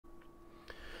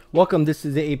Welcome, this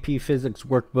is the AP Physics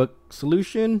Workbook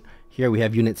solution. Here we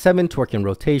have Unit 7, Torque and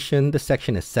Rotation. This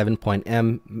section is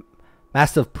 7.m,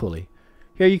 Massive Pulley.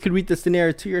 Here you could read the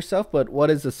scenario to yourself, but what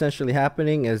is essentially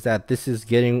happening is that this is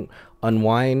getting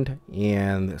unwind,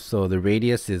 and so the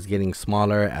radius is getting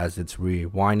smaller as it's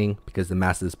rewinding because the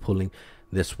mass is pulling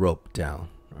this rope down.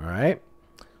 All right.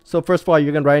 So first of all,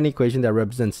 you're going to write an equation that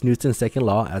represents Newton's second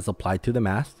law as applied to the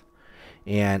mass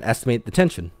and estimate the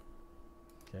tension.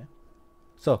 Okay.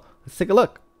 So let's take a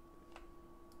look.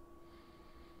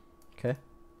 Okay.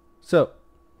 So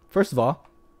first of all,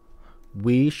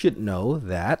 we should know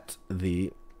that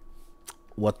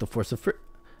what the force of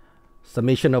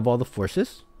summation of all the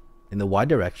forces in the y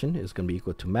direction is going to be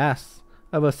equal to mass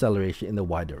of acceleration in the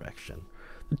y direction.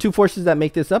 The two forces that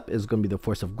make this up is going to be the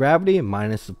force of gravity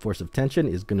minus the force of tension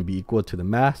is going to be equal to the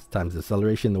mass times the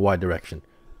acceleration in the y direction.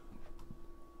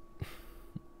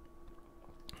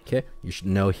 Okay, you should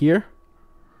know here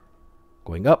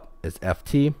going up is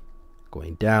Ft,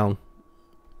 going down,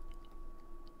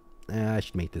 I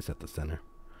should make this at the center.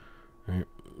 All right.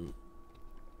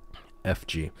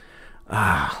 Fg.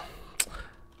 I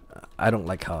don't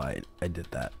like how I did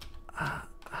that.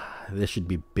 This should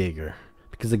be bigger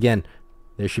because again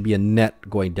there should be a net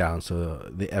going down, so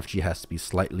the Fg has to be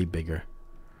slightly bigger,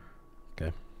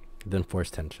 okay, than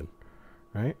force tension.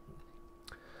 Right.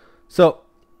 So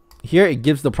here it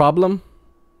gives the problem.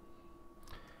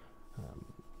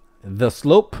 The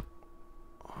slope,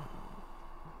 all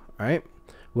right,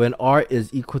 when r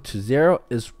is equal to 0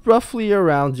 is roughly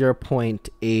around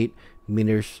 0.8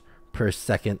 meters per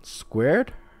second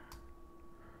squared.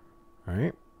 All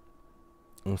right.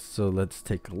 So let's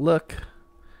take a look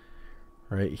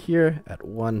right here at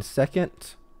 1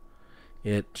 second.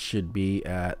 It should be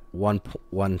at 1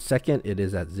 second. It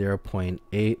is at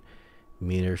 0.8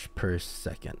 meters per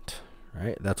second. All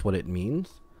right. That's what it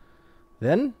means.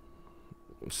 Then,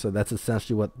 so that's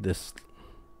essentially what this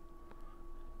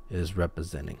is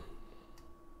representing.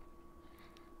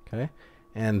 Okay,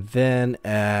 and then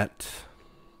at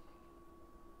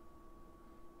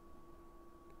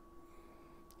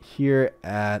here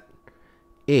at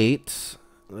 8,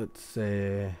 let's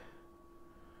say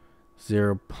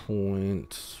 0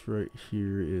 point right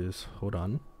here is, hold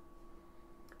on.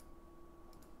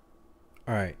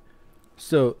 All right,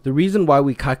 so the reason why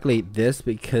we calculate this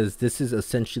because this is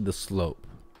essentially the slope.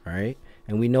 All right,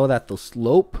 and we know that the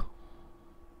slope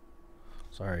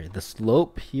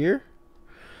here,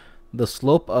 the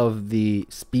slope of the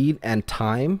speed and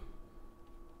time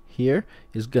here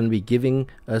is going to be giving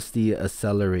us the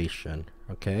acceleration.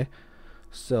 Okay,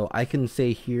 so I can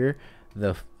say here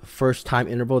the first time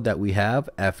interval that we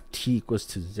have, Ft equals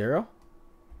to 0.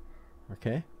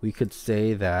 Okay, we could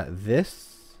say that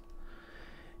this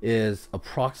is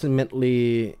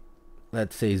approximately,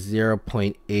 let's say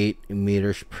 0.8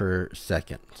 meters per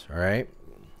second. All right,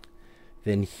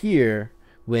 then here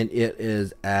when it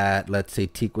is at, let's say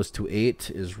t equals to 8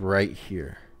 is right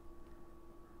here,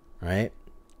 right?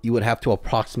 You would have to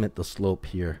approximate the slope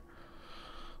here,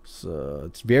 so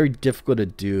it's very difficult to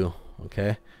do.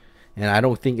 Okay, and I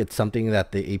don't think it's something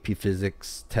that the AP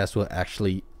Physics test will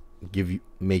actually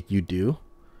make you do.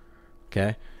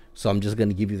 Okay, so I'm just going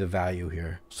to give you the value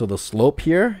here. So the slope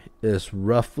here is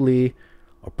roughly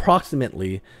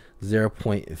approximately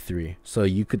 0.3. So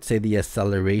you could say the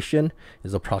acceleration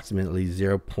is approximately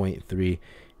 0.3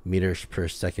 meters per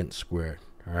second squared.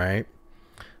 All right.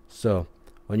 So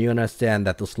when you understand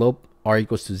that the slope r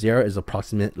equals to 0 is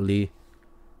approximately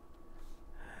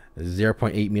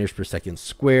 0.8 meters per second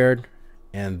squared,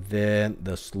 and then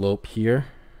the slope here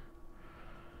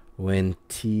when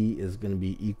t is going to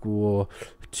be equal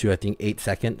to, I think, 8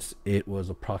 seconds, it was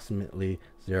approximately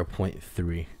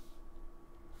 0.3.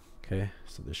 Okay,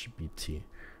 so this should be t.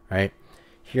 Right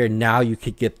here now you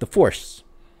could get the force.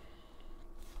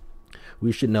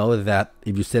 We should know that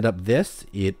if you set up this,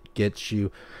 it gets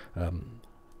you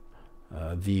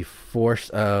the force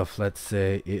of, let's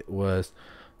say it was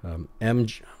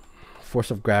mg, force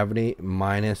of gravity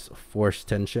minus force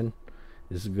tension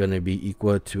is going to be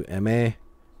equal to ma.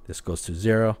 This goes to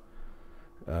 0.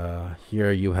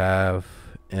 Here you have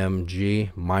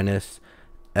mg minus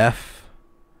f.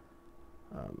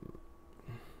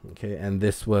 Okay, and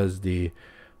this was the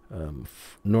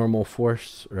normal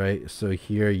force, right? So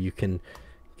here you can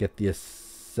get the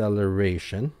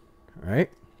acceleration,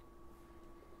 right?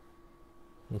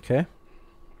 Okay,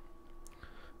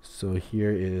 so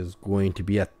here is going to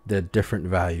be at the different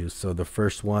values. So the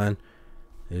first one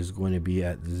is going to be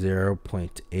at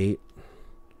 0.8.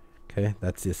 Okay,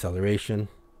 that's the acceleration.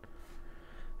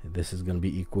 This is going to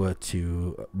be equal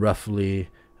to roughly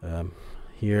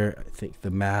here, I think the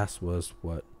mass was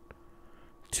what,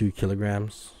 2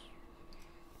 kilograms.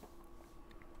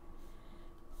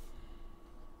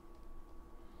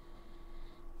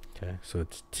 Okay, so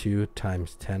it's 2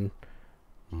 times 10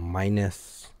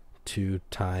 minus 2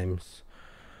 times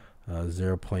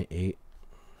 0.8.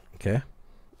 Okay,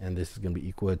 and this is going to be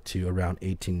equal to around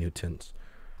 18 newtons.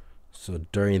 So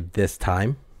during this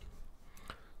time,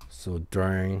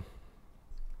 during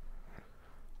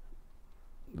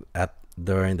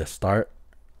the start,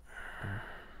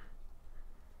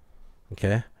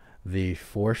 okay, the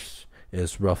force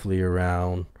is roughly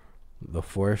around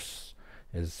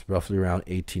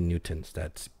 18 newtons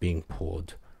that's being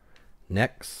pulled.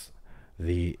 Next,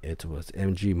 it was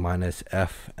mg minus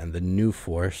F, and the new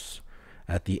force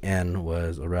at the end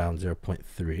was around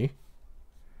 0.3.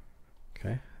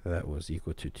 Okay, that was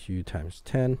equal to 2 times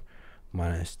 10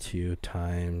 minus 2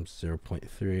 times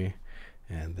 0.3,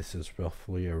 and this is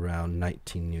roughly around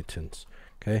 19 newtons.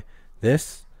 Okay,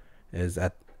 this is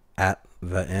at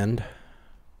the end,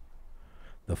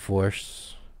 the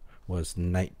force was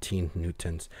 19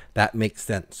 newtons. That makes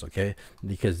sense, okay,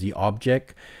 because the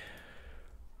object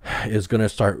is going to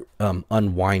start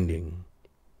unwinding.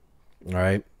 All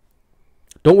right,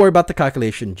 don't worry about the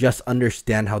calculation, just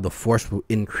understand how the force will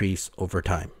increase over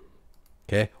time.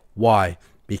 Okay, why?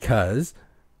 Because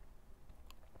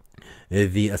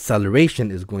the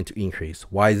acceleration is going to increase.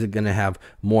 Why is it going to have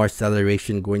more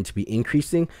acceleration going to be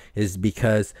increasing? Is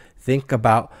because think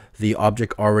about the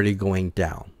object already going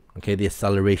down. Okay, the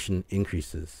acceleration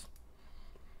increases.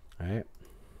 All right.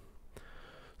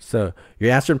 So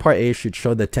your answer in part A should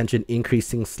show the tension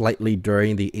increasing slightly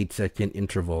during the 8-second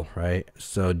interval, right?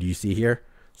 So do you see here?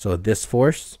 So this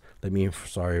force,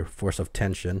 force of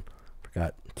tension,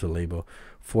 forgot to label,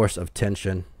 force of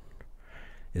tension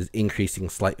is increasing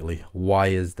slightly. Why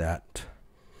is that?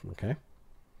 Okay.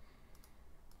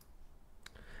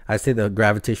 I say the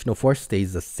gravitational force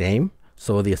stays the same,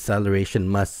 so the acceleration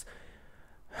must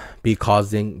be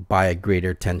causing by a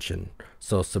greater tension.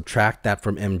 So subtract that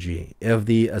from mg. If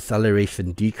the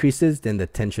acceleration decreases, then the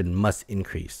tension must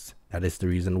increase. That is the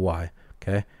reason why.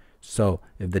 Okay. So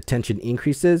if the tension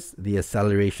increases, the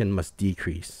acceleration must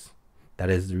decrease. That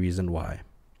is the reason why.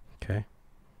 Okay.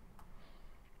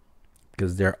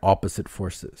 Because they're opposite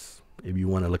forces, if you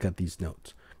want to look at these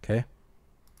notes. Okay.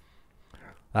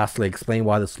 Lastly, explain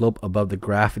why the slope above the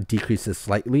graph decreases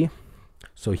slightly.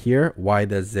 So here, why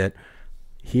does it?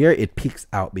 Here it peaks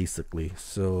out basically.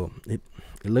 So it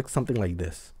looks something like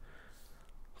this.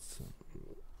 So,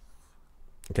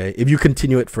 okay, if you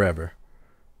continue it forever.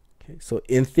 Okay, so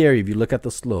in theory, if you look at the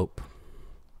slope,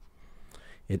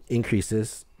 it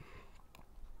increases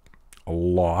a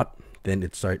lot, then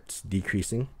it starts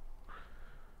decreasing.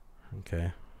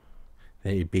 Okay,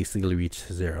 then it basically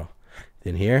reaches 0.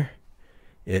 Then here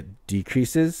it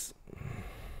decreases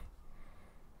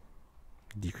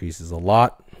a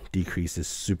lot, decreases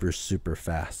super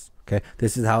fast. Okay,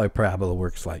 this is how a parabola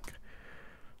works like.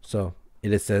 So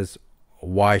it says,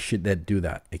 why should that do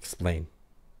that? Explain.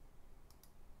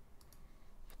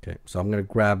 Okay, so I'm going to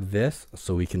grab this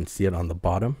so we can see it on the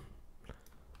bottom.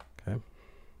 Okay,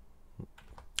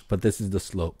 but this is the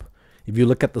slope. If you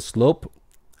look at the slope,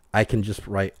 I can just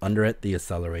write under it the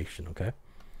acceleration. Okay,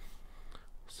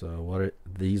 so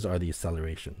these are the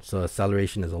acceleration. So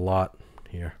acceleration is a lot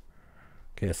here.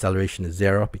 Okay, acceleration is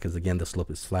 0 because again the slope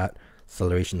is flat.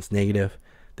 Acceleration is negative.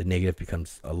 The negative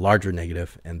becomes a larger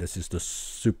negative, and this is the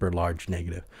super large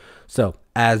negative. So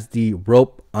as the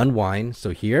rope unwinds,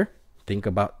 so here, think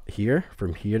about here,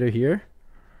 from here to here,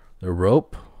 the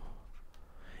rope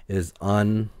is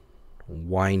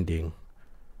unwinding.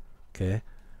 Okay,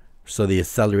 so the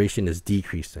acceleration is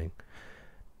decreasing.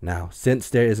 Now, since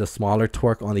there is a smaller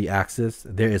torque on the axis,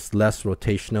 there is less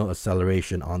rotational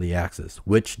acceleration on the axis,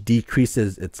 which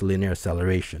decreases its linear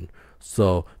acceleration.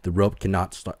 So the rope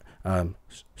cannot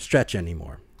stretch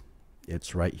anymore.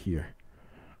 It's right here.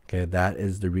 Okay, that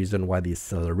is the reason why the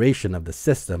acceleration of the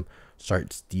system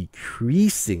starts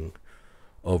decreasing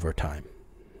over time.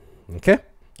 Okay,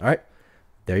 all right,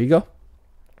 there you go.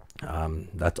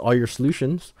 That's all your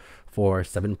solutions for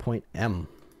 7.M.